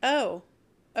like, oh,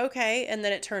 okay. And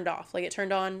then it turned off. Like, it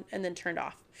turned on and then turned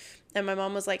off. And my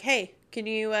mom was like, hey, can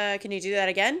you do that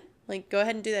again? Like, go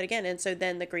ahead and do that again. And so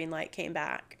then the green light came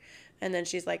back. And then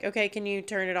she's like, okay, can you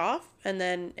turn it off? And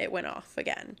then it went off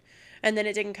again. And then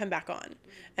it didn't come back on.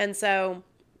 And so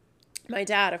my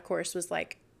dad, of course, was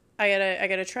like, I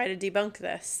gotta try to debunk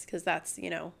this, because that's,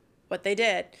 what they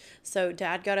did. So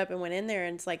dad got up and went in there,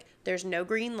 and it's like, there's no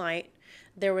green light.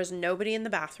 There was nobody in the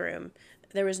bathroom.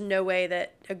 There was no way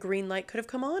that a green light could have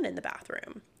come on in the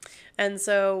bathroom. And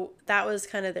so that was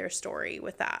kind of their story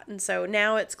with that. And so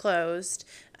now it's closed.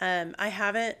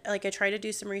 I tried to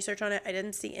do some research on it. I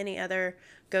didn't see any other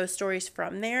ghost stories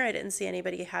from there. I didn't see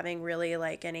anybody having really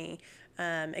like any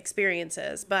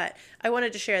experiences, but I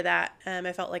wanted to share that.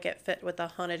 I felt like it fit with the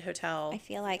haunted hotel. I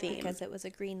feel like theme. Because it was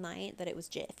a green light that it was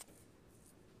Jif.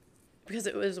 Because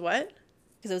it was what?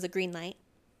 Because it was a green light.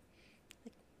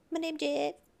 Like, my name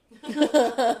Jif.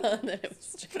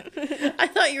 I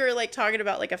thought you were like talking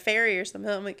about like a fairy or something.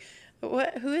 I'm like,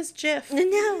 what? Who is Jif?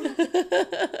 No.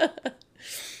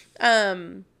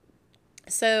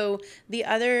 So the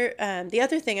other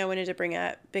thing I wanted to bring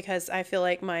up, because I feel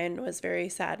like mine was very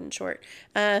sad and short.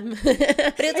 But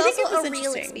it's also a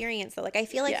real experience though. Like I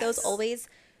feel like those always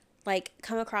like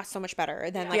come across so much better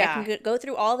than like I can go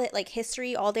through all the like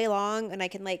history all day long, and I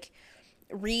can like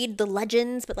read the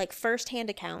legends, but like firsthand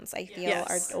accounts I feel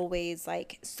are always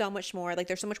like so much more, like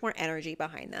there's so much more energy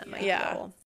behind them. I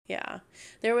feel. Yeah.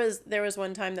 There was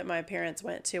one time that my parents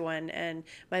went to one, and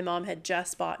my mom had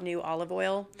just bought new olive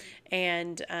oil,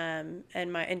 and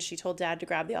she told dad to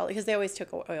grab the olive, because they always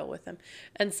took oil with them.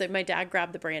 And so my dad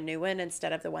grabbed the brand new one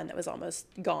instead of the one that was almost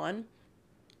gone.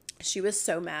 She was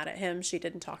so mad at him. She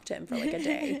didn't talk to him for like a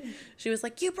day. She was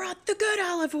like, you brought the good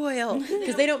olive oil.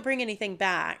 Because they don't bring anything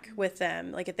back with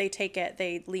them. Like if they take it,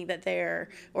 they leave it there,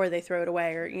 or they throw it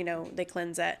away, or, they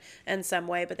cleanse it in some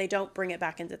way, but they don't bring it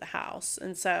back into the house.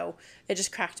 And so it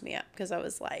just cracked me up, because I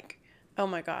was like, oh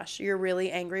my gosh, you're really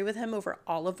angry with him over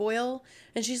olive oil?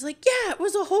 And she's like, yeah, it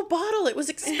was a whole bottle. It was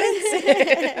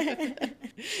expensive.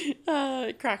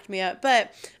 It cracked me up.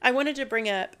 But I wanted to bring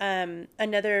up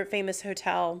another famous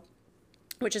hotel,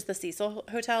 which is the Cecil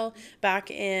Hotel.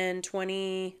 Back in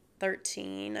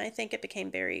 2013, I think it became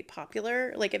very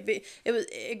popular. Like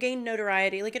it gained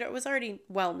notoriety. Like it was already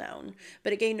well known,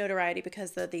 but it gained notoriety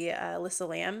because of the Alyssa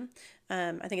Lamb.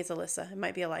 I think it's Alyssa. It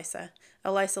might be Elisa.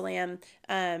 Elisa Lamb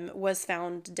was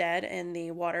found dead in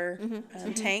the water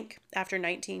tank after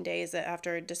 19 days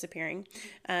after disappearing.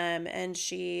 And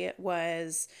she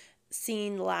was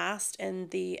seen last in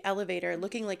the elevator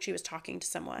looking like she was talking to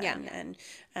someone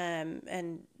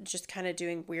and just kind of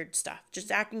doing weird stuff, just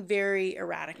acting very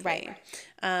erratically. Right.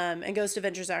 And Ghost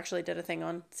Adventures actually did a thing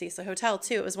on Cecil Hotel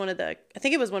too. It was I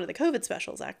think it was one of the COVID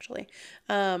specials actually.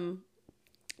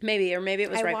 Maybe, or maybe it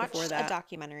was I right watched before that. a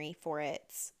documentary for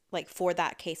it, like for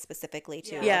that case specifically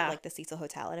too, Yeah. of like the Cecil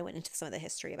Hotel, and it went into some of the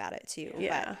history about it too.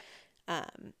 Yeah. But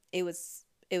it was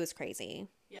crazy.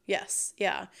 Yes.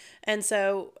 Yeah. And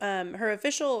so her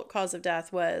official cause of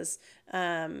death was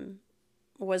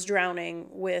drowning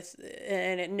with,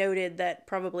 and it noted that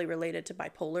probably related to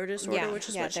bipolar disorder, which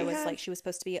is what she had. Like she was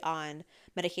supposed to be on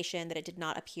medication that it did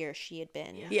not appear she had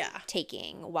been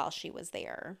taking while she was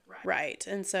there. Right.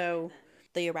 And so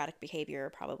the erratic behavior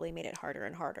probably made it harder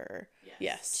and harder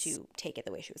yes to take it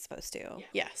the way she was supposed to.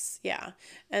 Yes. Yeah.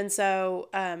 And so,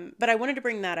 but I wanted to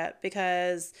bring that up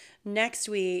because next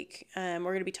week we're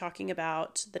going to be talking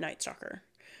about the Night Stalker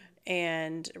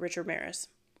and Richard Maris.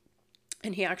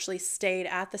 And he actually stayed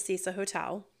at the Cecil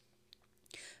Hotel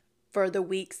for the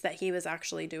weeks that he was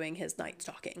actually doing his night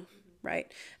stalking, right?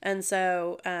 And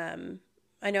so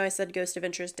I know I said Ghost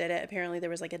Adventures did it. Apparently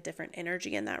there was like a different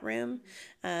energy in that room.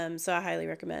 So I highly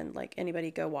recommend like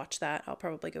anybody go watch that. I'll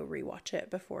probably go rewatch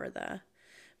it before the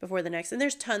next. And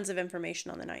there's tons of information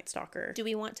on the Night Stalker. Do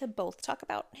we want to both talk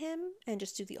about him and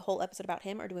just do the whole episode about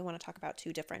him, or do we want to talk about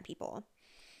two different people?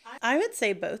 I would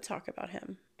say both talk about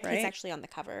him, right? He's actually on the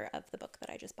cover of the book that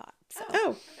I just bought. So.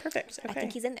 Oh, perfect. Okay. I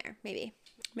think he's in there, maybe.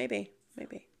 Maybe.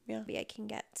 Yeah. Maybe I can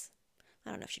get... I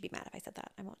don't know if she'd be mad if I said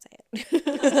that. I won't say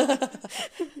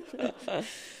it.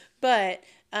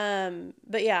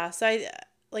 But yeah, so I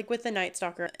like with the Night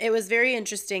Stalker, it was very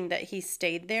interesting that he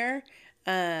stayed there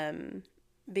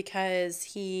because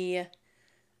he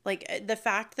like the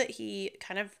fact that he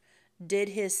kind of did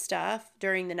his stuff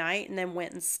during the night and then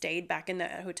went and stayed back in the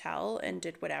hotel and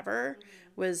did whatever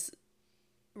was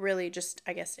really just,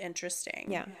 I guess, interesting.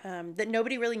 Yeah. That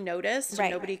nobody really noticed.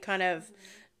 Right. Nobody kind of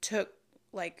took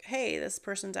like, hey, this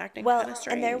person's acting well, kind of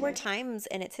strange. And there were times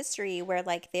in its history where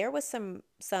like there was some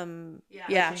shady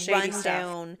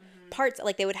rundown parts.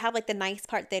 Like they would have like the nice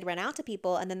part they'd run out to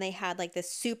people, and then they had like this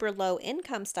super low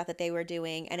income stuff that they were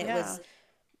doing, and it was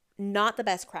not the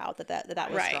best crowd that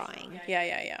was drawing.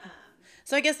 Yeah.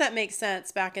 So I guess that makes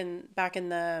sense back in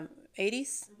the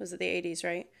 80s. Was it the 80s,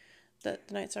 right? The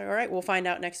Night Stalker. All right, we'll find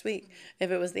out next week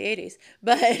if it was the 80s.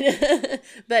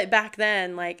 But back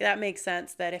then, like that makes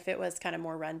sense that if it was kind of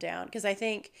more rundown, because I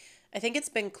think it's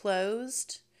been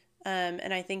closed,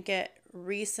 and I think it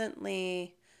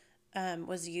recently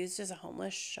was used as a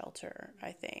homeless shelter.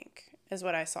 I think is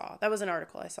what I saw. That was an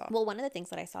article I saw. Well, one of the things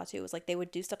that I saw too was like they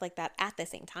would do stuff like that at the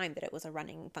same time that it was a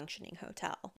running, functioning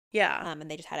hotel. Yeah.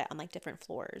 And they just had it on like different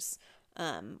floors,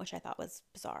 which I thought was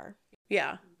bizarre.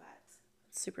 Yeah.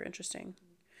 Super interesting.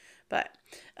 But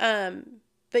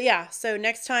yeah, so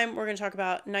next time we're going to talk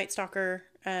about Night Stalker,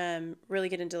 really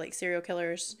get into like serial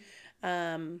killers.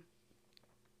 Anything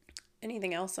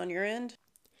else on your end?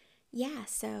 Yeah,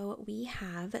 so we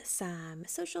have some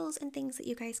socials and things that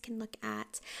you guys can look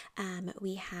at.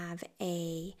 We have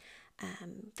a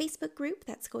Facebook group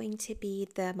that's going to be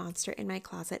the Monster in My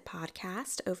Closet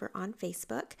podcast over on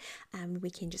Facebook. We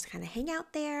can just kind of hang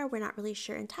out there. We're not really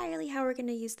sure entirely how we're going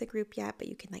to use the group yet, but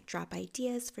you can like drop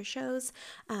ideas for shows,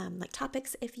 like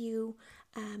topics if you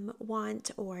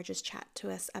want, or just chat to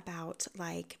us about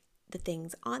like the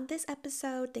things on this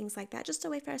episode, things like that, just a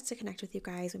way for us to connect with you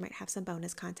guys. We might have some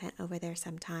bonus content over there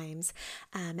sometimes.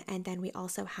 And then we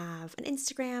also have an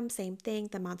Instagram, same thing,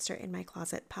 the Monster in My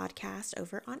Closet podcast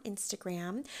over on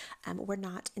Instagram. We're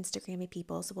not Instagrammy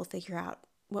people, so we'll figure out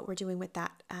what we're doing with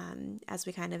that as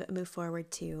we kind of move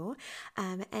forward too.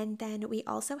 And then we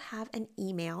also have an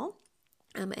email.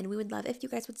 And we would love if you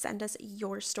guys would send us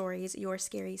your stories, your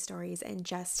scary stories, and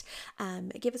just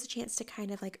give us a chance to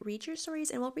kind of like read your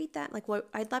stories, and we'll read that. Like, what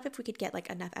I'd love if we could get like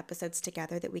enough episodes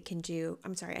together that we can do,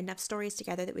 enough stories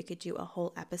together that we could do a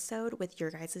whole episode with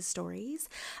your guys' stories.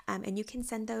 And you can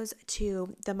send those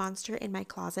to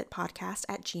themonsterinmyclosetpodcast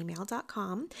at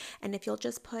gmail.com. And if you'll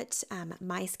just put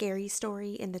my scary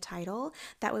story in the title,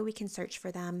 that way we can search for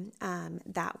them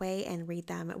that way and read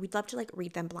them. We'd love to like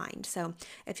read them blind. So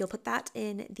if you'll put that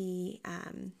in the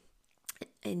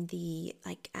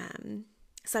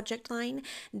subject line,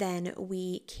 then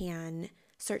we can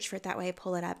search for it that way,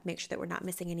 pull it up, make sure that we're not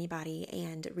missing anybody,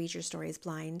 and read your stories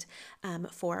blind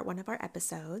for one of our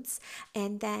episodes.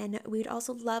 And then we would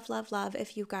also love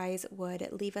if you guys would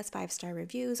leave us 5-star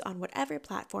reviews on whatever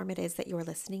platform it is that you're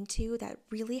listening to. That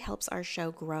really helps our show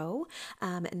grow.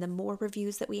 And the more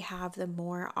reviews that we have, the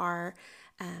more our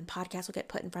podcast will get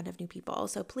put in front of new people.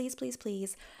 So please,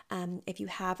 if you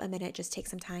have a minute, just take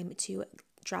some time to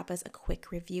drop us a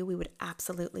quick review. We would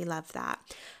absolutely love that.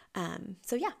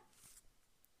 So yeah.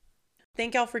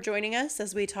 Thank y'all for joining us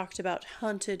as we talked about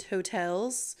haunted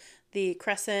hotels, the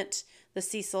Crescent, the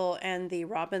Cecil, and the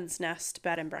Robin's Nest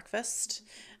Bed and Breakfast.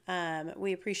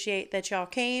 We appreciate that y'all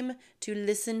came to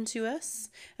listen to us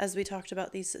as we talked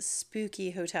about these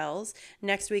spooky hotels.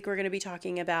 Next week, we're going to be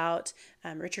talking about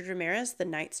Richard Ramirez, the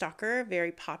Night Stalker,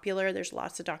 very popular. There's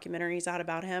lots of documentaries out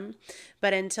about him.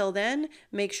 But until then,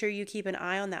 make sure you keep an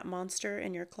eye on that monster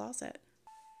in your closet.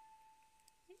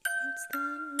 It's the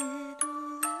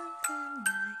middle of the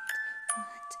night.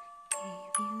 What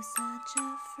gave you such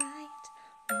a fright?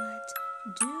 What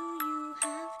do you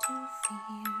have to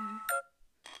fear?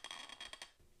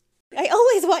 I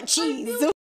always want cheese.